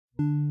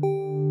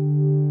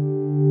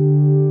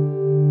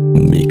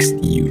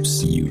Mixed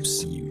use.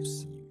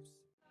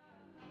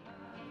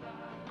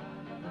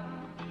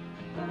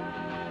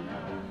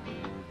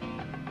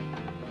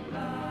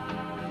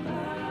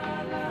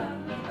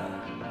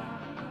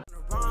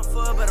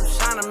 But I'm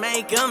trying to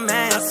make a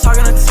man. I'm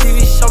talking on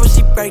TV show, but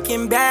she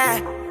Breaking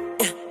Bad.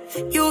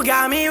 You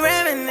got me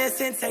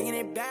reminiscing, taking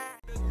it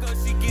back.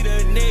 Cause she get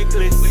a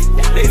necklace.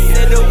 They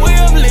said the way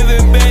I'm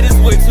living bad is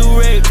way too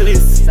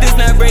reckless. This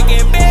not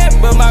Breaking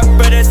Bad, but my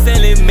brother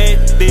selling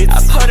methods.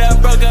 I put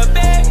her broke her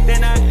back,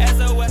 then I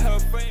asked her what her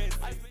friends.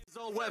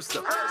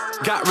 Webster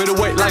got rid of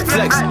weight like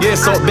flex. Yeah,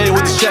 Salt Bay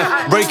with the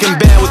chef. Breaking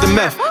Bad with the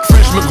meth.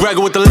 French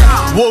McGregor with the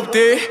left. Whooped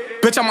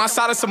it. Bitch, I'm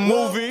outside of some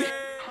movie.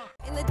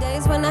 In the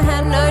days when I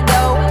had no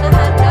dough,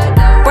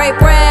 break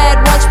bread,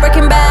 watch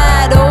Breaking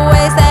Bad.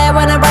 Always there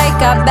when I break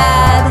up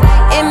bad.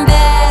 In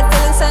bed,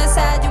 feeling so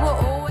sad, you were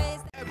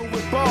always there.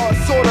 With bars,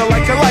 sorta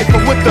like a life,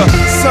 but with the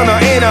son of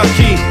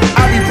anarchy.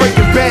 I be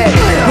Breaking Bad,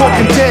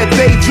 Walking Dead,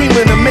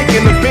 daydreaming of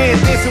making a band,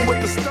 dancing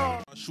with the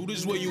stars.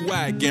 Shooters where you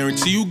at,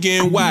 guarantee you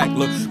getting whacked.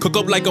 Look, cook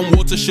up like I'm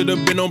Walter,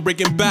 should've been on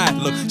Breaking Bad.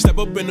 Look, step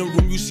up in the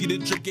room, you see the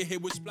drink, get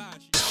hit with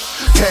splash.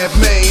 Half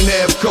main,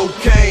 half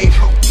cocaine.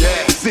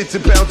 Yeah. 60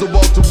 pounds of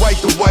Walter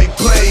White, the white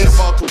plains.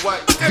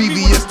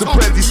 VVS, the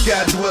Prezi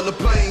Sky Dweller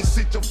plane.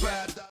 Sit your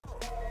pride.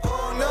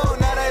 Oh no,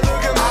 now they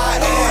look at my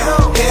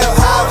hand. Hip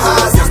hop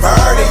highs and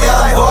birdie,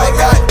 young boy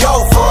got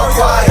go for it.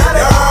 Why a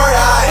nerd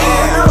I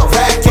am.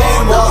 Rap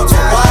game,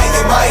 Walter White,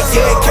 you might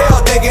get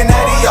killed thinking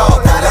that he all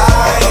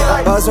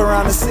lie. Buzz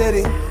around the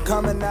city,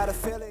 coming out of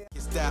Philly.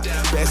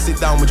 Better sit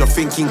down with your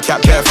thinking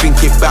cap, better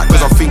think it back,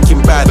 cause I'm thinking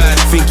bad.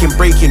 Thinking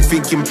breaking,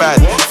 thinking bad.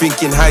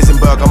 Thinking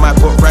Heisenberg, I might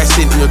put rice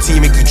in your tea,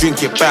 make you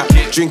drink it back.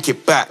 Drink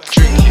it back.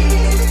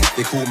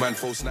 They call man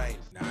false night.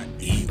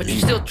 But you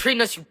still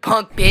treating us, you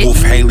punk bitch.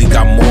 Wolf Haley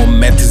got more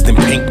methods than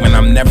Pinkman,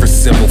 I'm never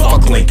civil.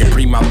 Fuck Lincoln,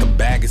 Preem out the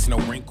bag, it's no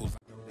wrinkles.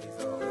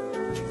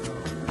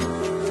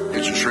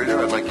 Agent Schrader,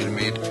 I'd like you to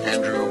meet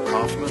Andrew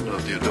Kaufman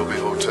of the Adobe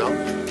Hotel.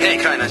 Hey,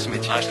 Kai, nice to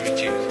meet you. Nice to meet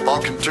you.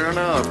 Paul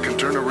Conterna of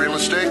Conterna Real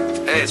Estate.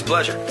 Hey, it's a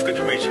pleasure. Good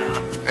to meet you.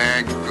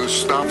 And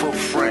Gustavo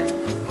Frank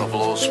of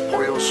Los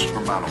Pollos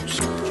Hermanos.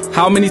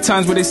 How many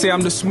times would they say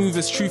I'm the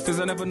smoothest? Truth is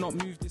I never not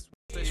moved this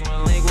way.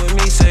 Link with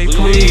me, say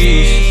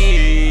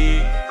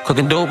please.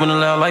 Cooking dope in the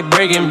loud like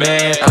Breaking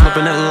Bad. I'm up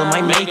in the hood,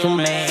 might make him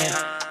mad.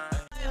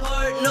 My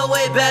heart, no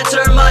way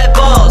better my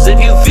balls. If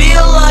you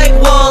feel like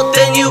Walt,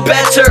 then you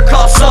better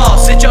call Saul.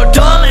 Sit your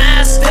dumb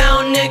ass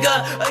down,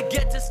 nigga. I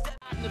get to step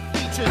in the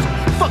features.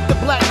 Fuck the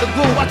black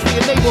lagoon, watch for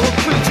your neighborhood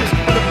creatures.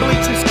 For the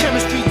bleachers,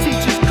 chemistry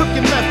teachers,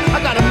 cooking meth.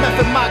 I got a meth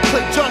in my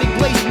clip, Johnny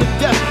blazing to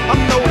death. I'm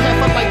no half,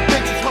 I like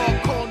bitches,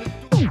 hardcore.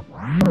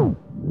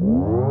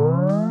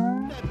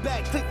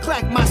 Back, click,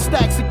 clack, my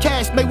stacks of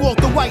cash may walk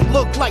the white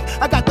look like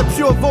I got the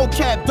pure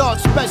vocab, dog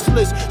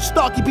specialist.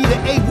 Starkey be the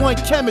A1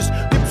 chemist.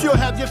 The pure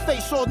have your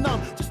face all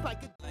numb, just like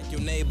your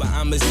neighbor,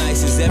 I'm as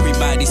nice as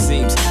everybody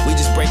seems. We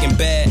just Breaking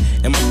Bad,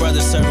 and my brother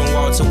serving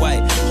Walter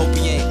White. Hope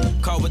he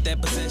ain't caught with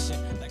that possession.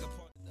 Like a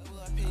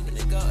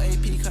go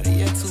AP, cut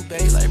it too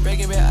base. Like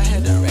Breaking Bad, I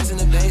had the rest in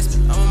the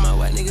basement. I want my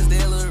white niggas,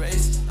 they a little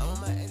racist. I want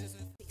my angels.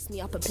 Fix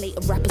me up a plate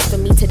of rappers for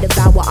me to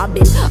devour. I've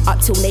been up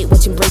till late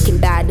watching Breaking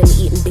Bad and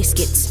eating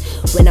biscuits.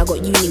 When I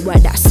got uni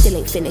work that I still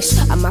ain't finished,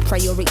 and my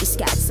priorities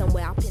scattered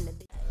somewhere up in the.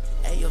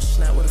 Hey yo,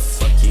 Snap, where the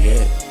fuck you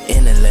at?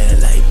 In the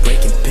land like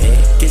Breaking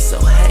Bad. Get so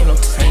high, no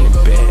turning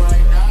back.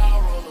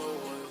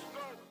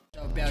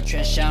 手表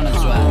全上了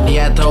转，你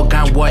丫头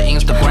看我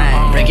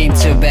Instagram Breaking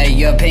to bad,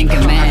 you're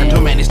Pinkman. I got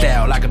too many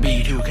style like a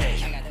B2K.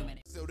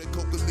 So they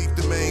coca leaf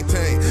to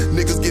maintain.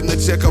 Niggas getting a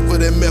check up for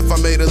that meth,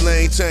 I made a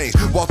lane change.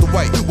 Walter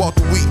White,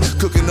 Walter Wheat,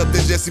 cooking up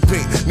that Jesse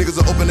Pink. Niggas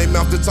will open their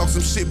mouth to talk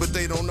some shit, but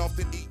they don't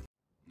often eat.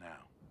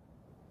 Now,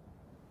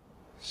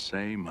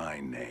 say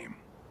my name.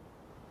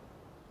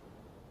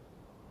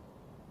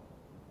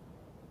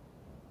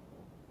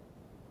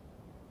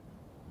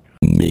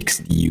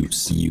 Mixed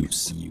use.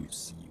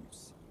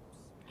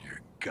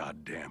 You're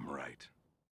goddamn right.